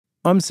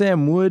I'm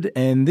Sam Wood,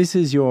 and this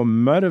is your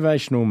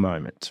motivational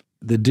moment.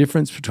 The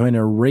difference between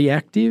a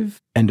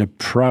reactive and a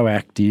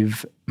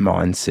proactive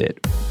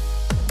mindset.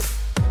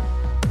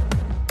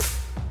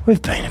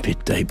 We've been a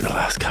bit deep the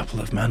last couple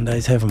of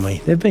Mondays, haven't we?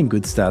 They've been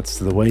good starts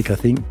to the week, I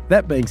think.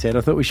 That being said,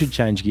 I thought we should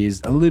change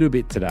gears a little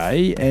bit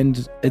today,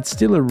 and it's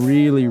still a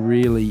really,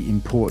 really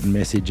important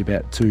message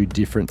about two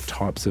different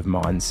types of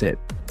mindset.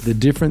 The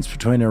difference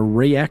between a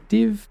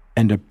reactive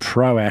and a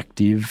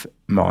proactive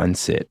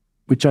mindset,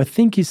 which I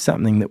think is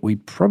something that we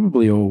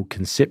probably all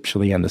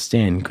conceptually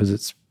understand because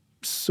it's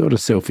sort of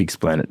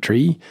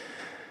self-explanatory.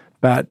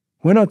 But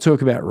when I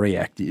talk about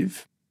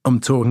reactive, I'm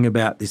talking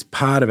about this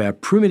part of our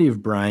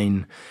primitive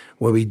brain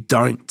where we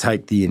don't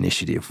take the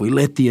initiative. We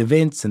let the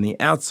events and the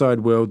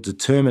outside world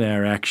determine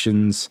our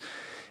actions.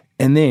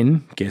 And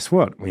then, guess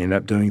what? We end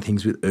up doing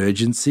things with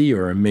urgency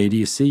or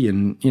immediacy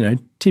and,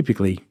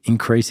 typically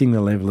increasing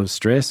the level of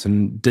stress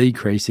and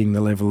decreasing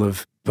the level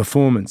of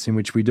performance in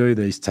which we do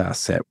these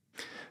tasks at.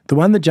 The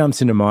one that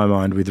jumps into my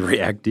mind with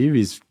reactive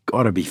is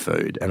got to be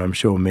food, and I'm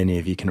sure many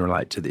of you can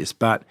relate to this.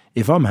 But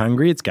if I'm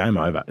hungry, it's game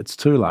over. It's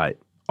too late.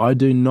 I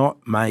do not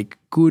make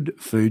good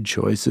food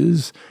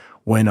choices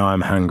when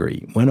I'm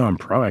hungry. When I'm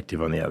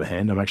proactive, on the other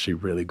hand, I'm actually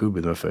really good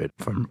with my food.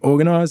 If I'm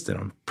organised and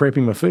I'm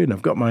prepping my food and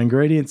I've got my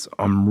ingredients,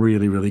 I'm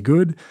really, really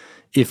good.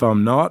 If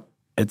I'm not,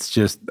 it's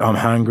just I'm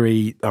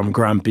hungry, I'm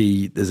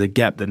grumpy, there's a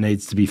gap that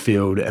needs to be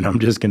filled and I'm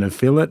just going to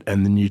fill it.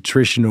 And the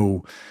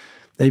nutritional,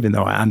 even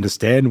though I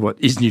understand what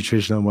is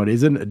nutritional and what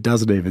isn't, it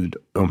doesn't even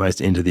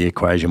almost enter the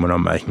equation when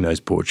I'm making those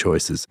poor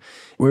choices.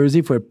 Whereas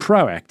if we're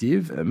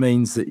proactive, it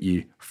means that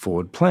you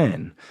forward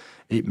plan.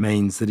 It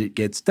means that it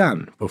gets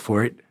done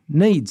before it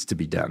needs to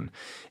be done.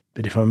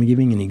 But if I'm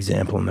giving an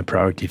example on the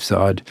proactive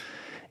side,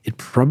 it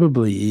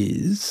probably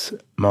is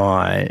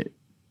my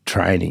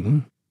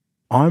training.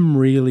 I'm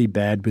really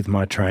bad with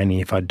my training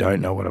if I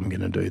don't know what I'm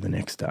going to do the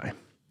next day.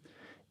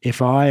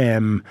 If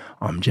I'm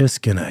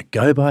just going to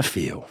go by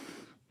feel.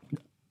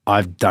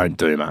 I don't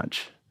do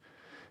much.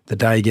 The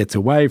day gets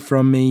away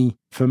from me.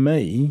 For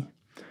me,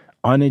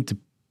 I need to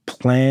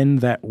plan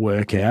that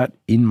workout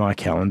in my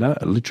calendar.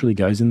 It literally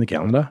goes in the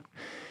calendar.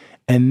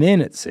 And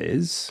then it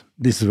says,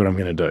 this is what I'm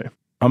going to do.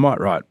 I might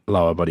write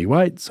lower body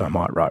weight, so I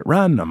might write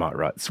run, I might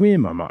write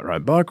swim, I might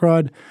write bike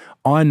ride.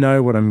 I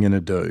know what I'm going to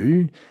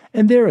do.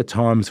 And there are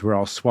times where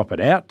I'll swap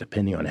it out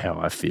depending on how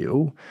I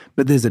feel,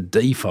 but there's a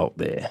default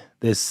there.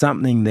 There's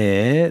something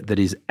there that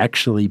is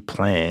actually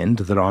planned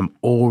that I'm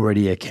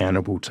already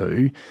accountable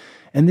to.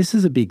 And this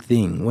is a big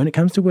thing. When it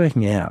comes to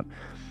working out,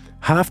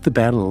 half the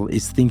battle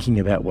is thinking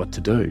about what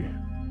to do.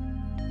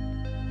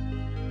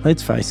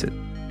 Let's face it,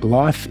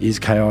 life is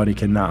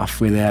chaotic enough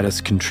without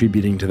us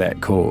contributing to that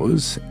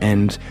cause.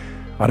 And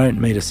I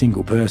don't meet a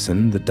single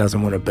person that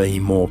doesn't want to be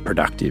more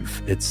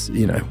productive. It's,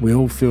 we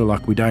all feel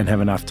like we don't have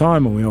enough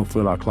time and we all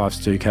feel like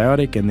life's too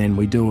chaotic, and then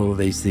we do all of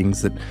these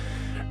things that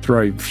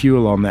throw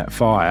fuel on that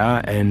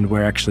fire, and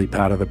we're actually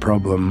part of the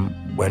problem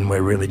when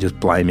we're really just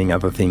blaming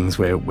other things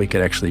where we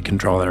could actually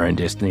control our own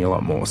destiny a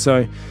lot more.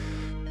 So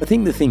I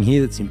think the thing here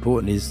that's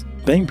important is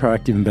being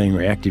proactive and being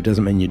reactive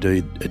doesn't mean you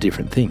do a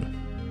different thing.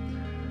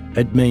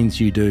 It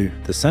means you do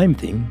the same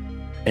thing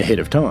ahead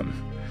of time.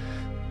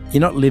 You're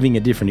not living a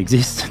different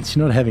existence.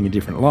 You're not having a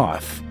different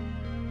life.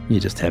 You're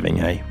just having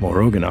a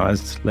more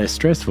organised, less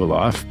stressful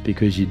life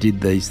because you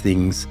did these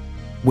things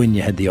when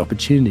you had the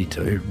opportunity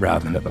to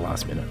rather than at the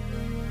last minute.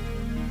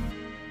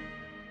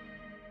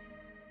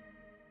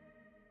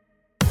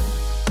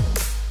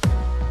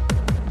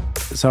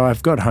 So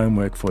I've got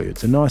homework for you.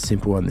 It's a nice,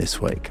 simple one this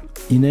week.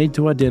 You need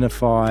to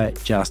identify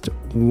just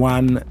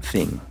one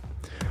thing.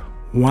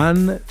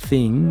 One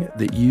thing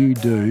that you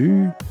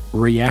do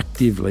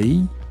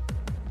reactively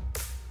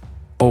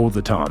all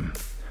the time.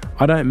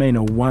 I don't mean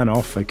a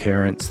one-off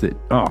occurrence that,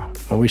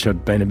 I wish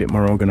I'd been a bit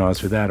more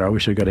organised with that, or I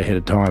wish I'd got ahead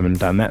of time and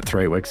done that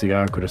 3 weeks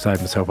ago. I could have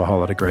saved myself a whole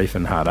lot of grief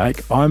and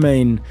heartache. I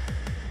mean,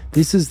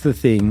 this is the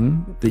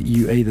thing that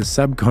you either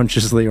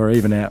subconsciously or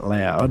even out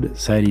loud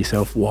say to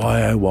yourself,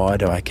 why, oh, why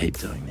do I keep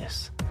doing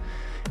this?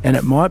 And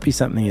it might be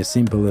something as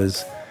simple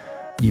as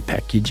you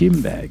pack your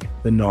gym bag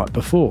the night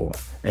before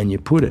and you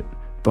put it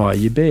by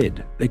your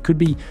bed. There could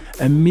be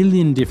a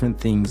million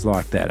different things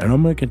like that, and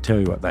I'm not going to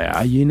tell you what they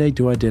are. You need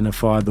to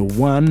identify the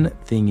one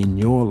thing in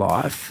your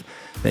life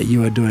that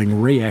you are doing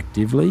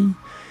reactively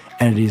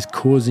and it is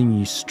causing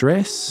you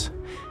stress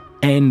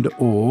and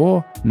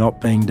or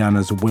not being done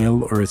as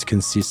well or as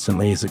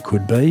consistently as it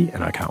could be,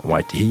 and I can't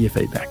wait to hear your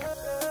feedback.